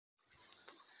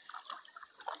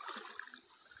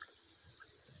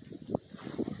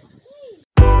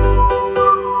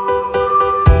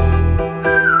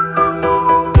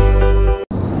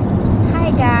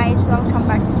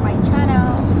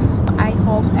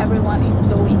everyone is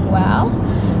doing well.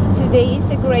 Today is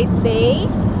a great day.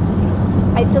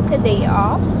 I took a day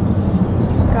off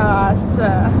because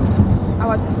I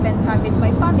want to spend time with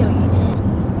my family.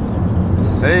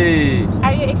 Hey!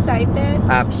 Are you excited?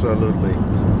 Absolutely.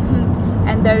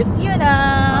 And there's Yuna.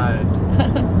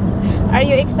 Hi. Are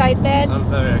you excited? I'm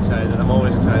very excited. I'm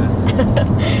always excited.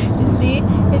 You see,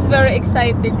 he's very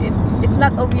excited. It's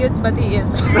not obvious, but he is.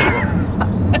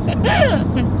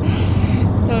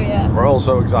 So yeah. We're all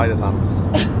so excited, huh?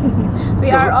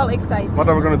 We are all excited. What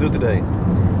are we gonna do today?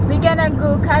 We're gonna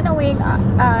go canoeing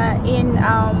in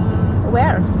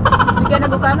where? We're gonna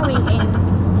go canoeing in.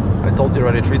 I told you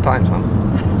already 3 times, huh?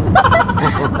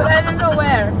 But I don't know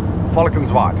where.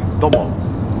 Valkenswaard, Dommel.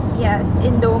 Yes,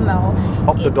 in Dommel.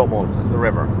 Up the Dommel, it's the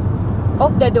river.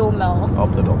 Up the Dommel.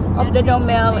 Up the Dommel. Up the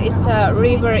Dommel is a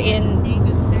river in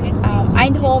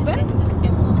Eindhoven.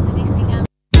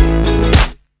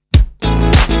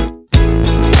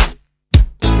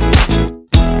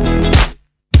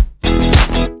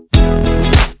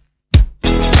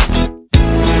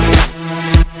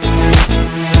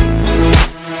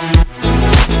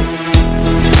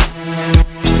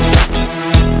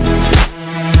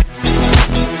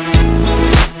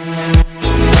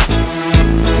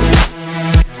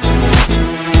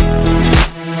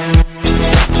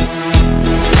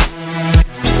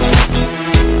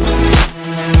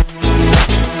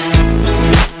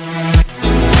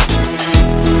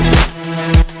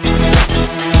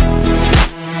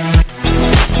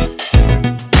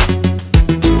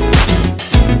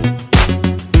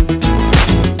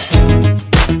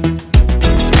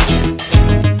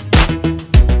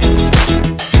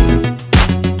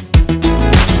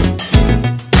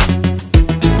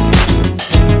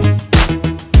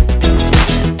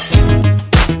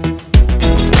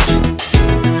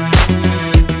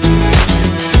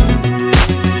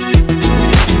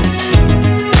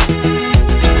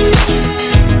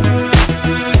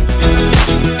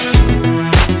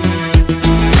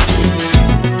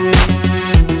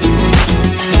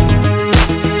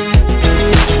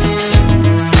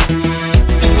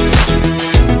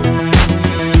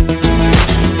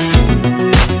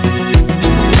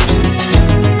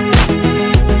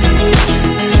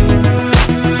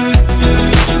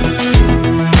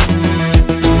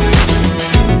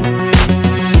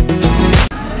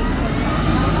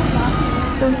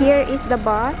 Here is the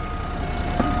bus.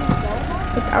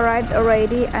 It arrived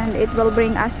already and it will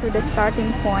bring us to the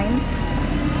starting point.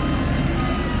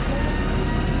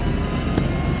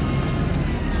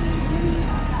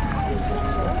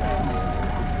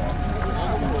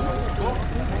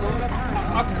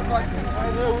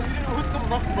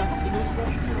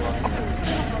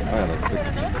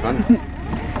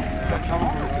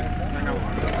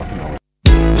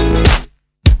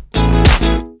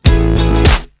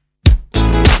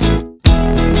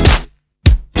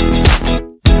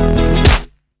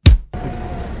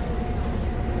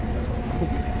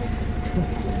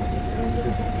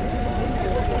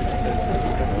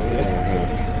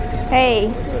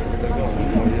 Hey,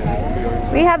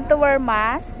 we have to wear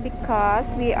masks because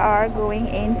we are going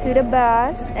into the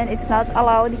bus and it's not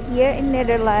allowed here in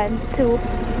Netherlands to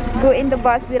go in the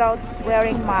bus without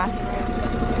wearing mask.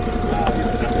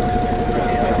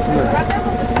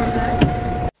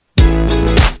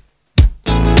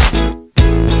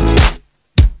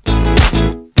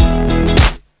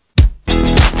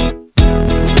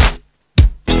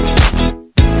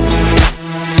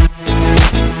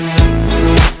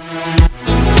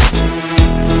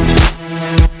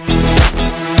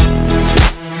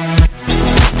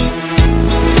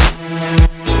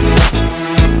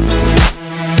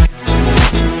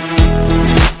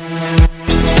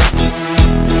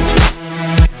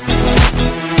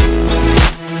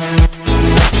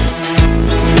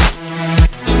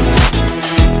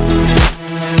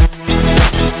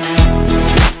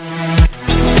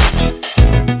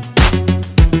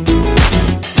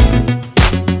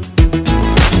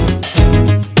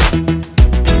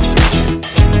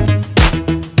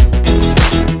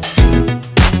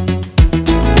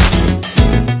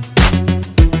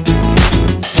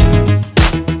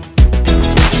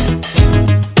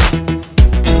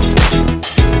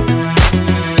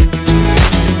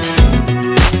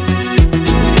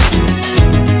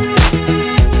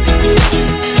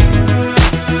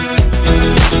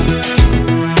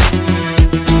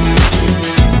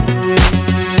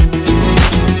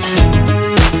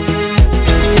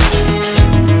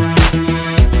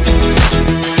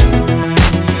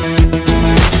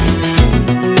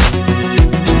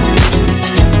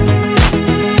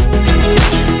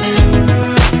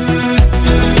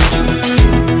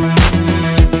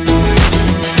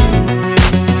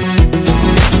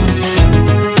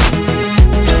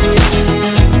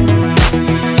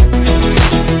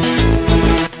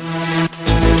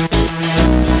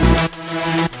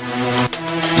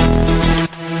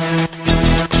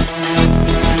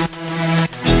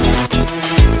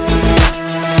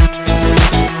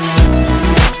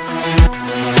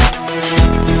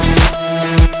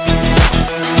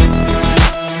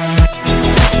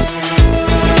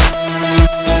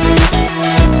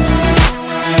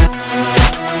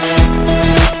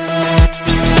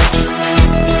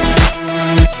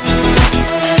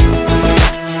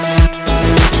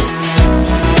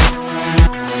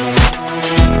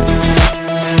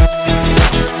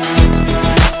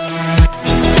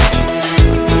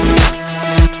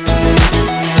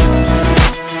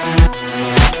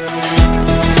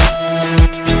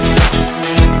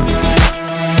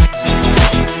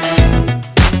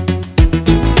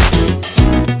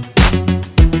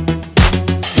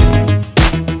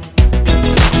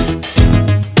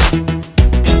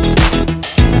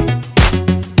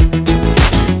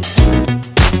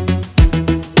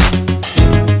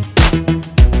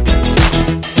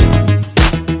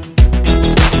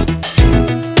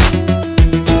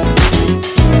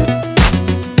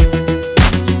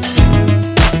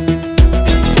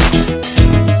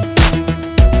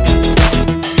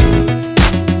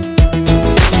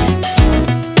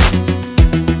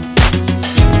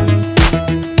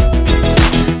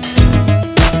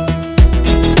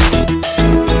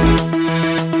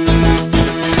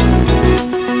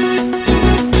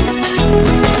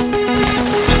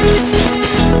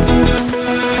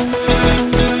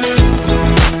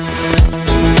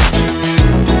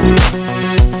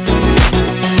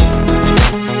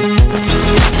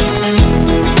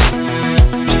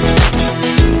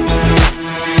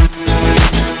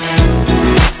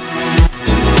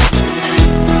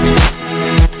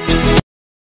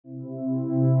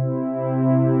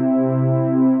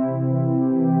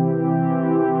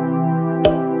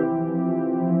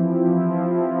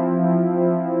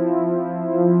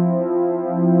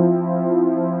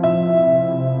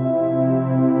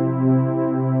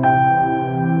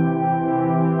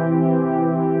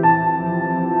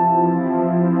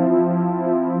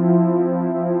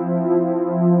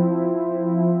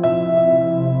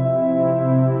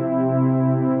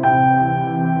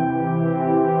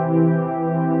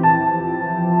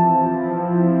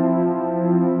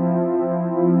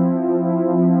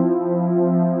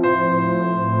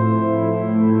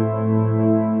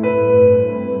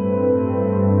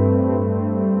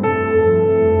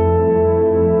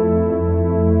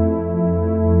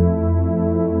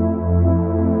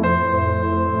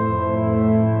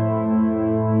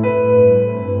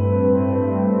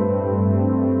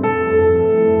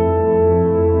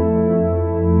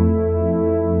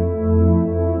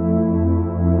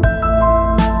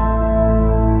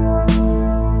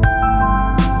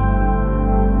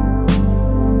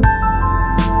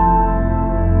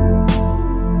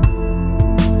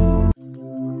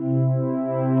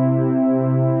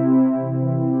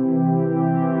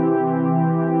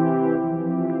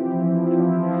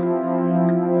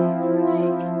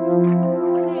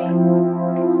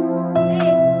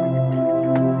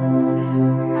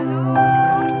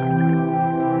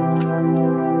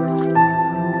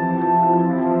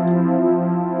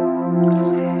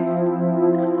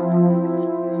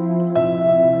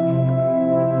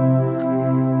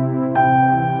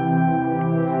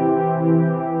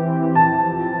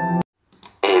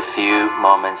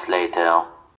 moments later.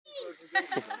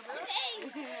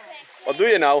 Wat doe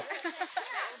je nou?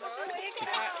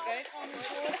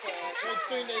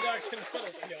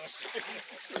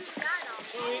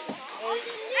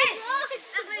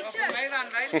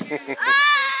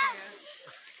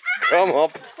 Kom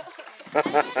op.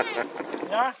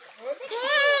 Ja?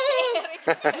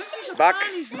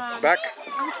 Bak. Bak.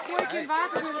 Anders gooi ik in het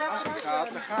water weer eraf.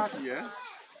 Daar gaat hij, hè?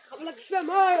 Gaan we lekker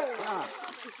zwemmen.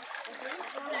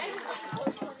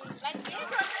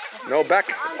 No back.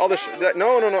 Others.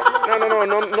 No,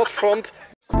 not front.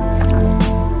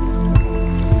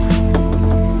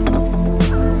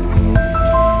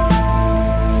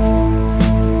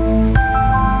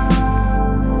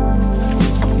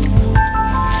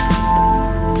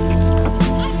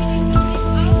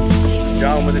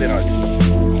 Ja, we moeten eruit.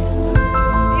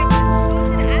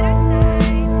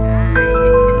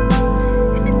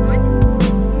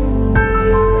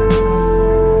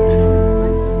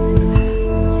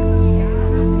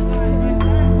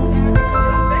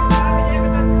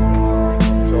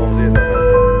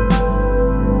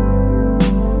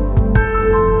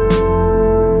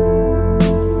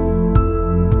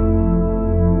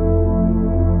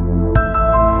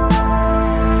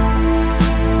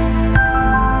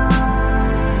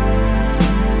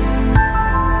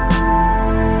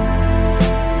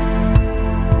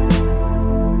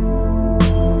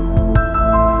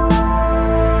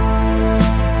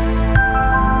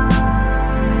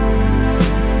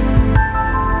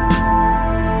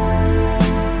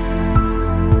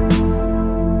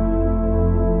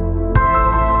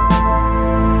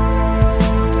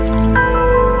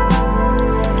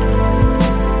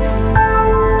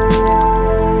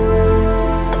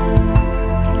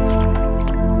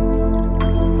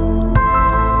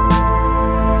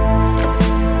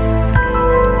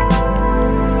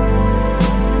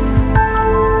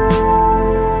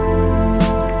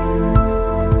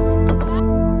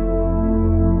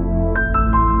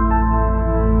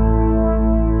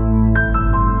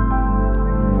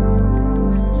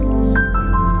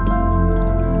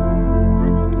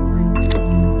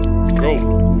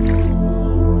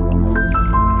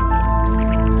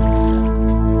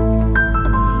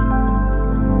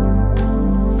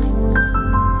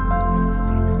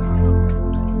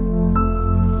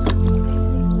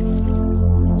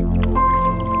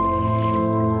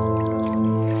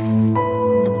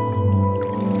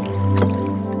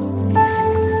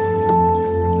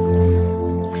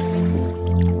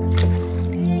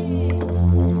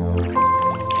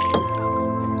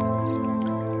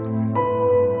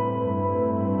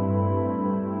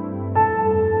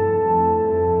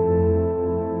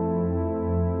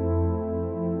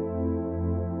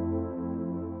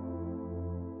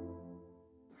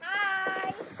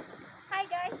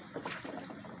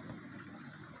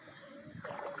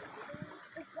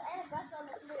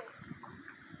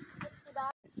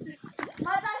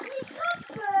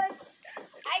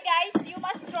 Guys, you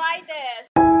must try this.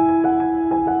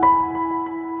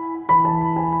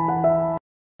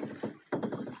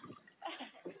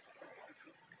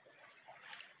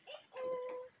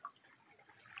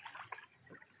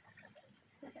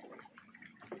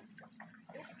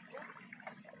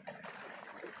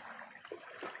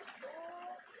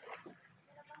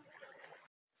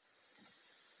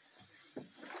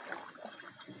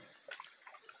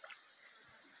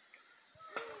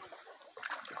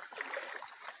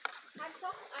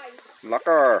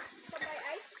 Lekker.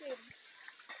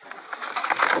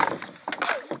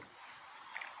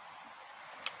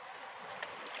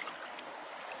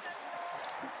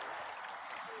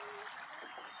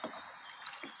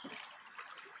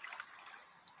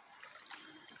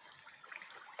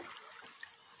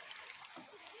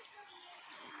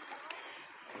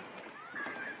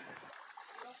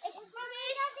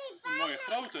 Een mooie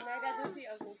grote. Nee, dat doet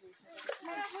hij ook niet.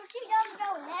 Maar dan moet hij dan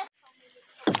wel net.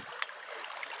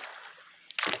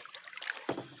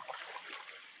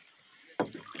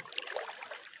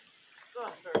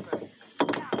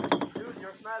 Dude,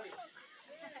 you're smelly.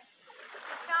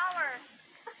 Shower.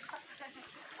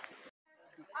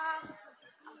 8,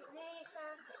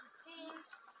 9, 10,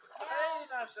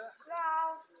 11,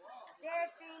 12,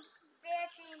 13,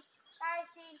 14,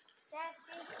 15,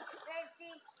 16,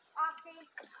 17, 18,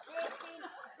 19,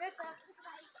 20.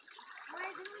 Maar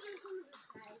ik doe het zonder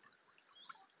tijd.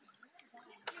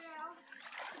 Jawel.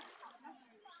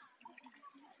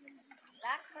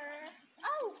 Lekker.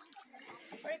 Oh,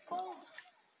 very cold.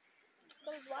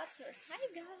 Cold water. Hi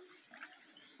guys.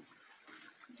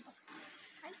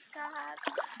 Hi Scott.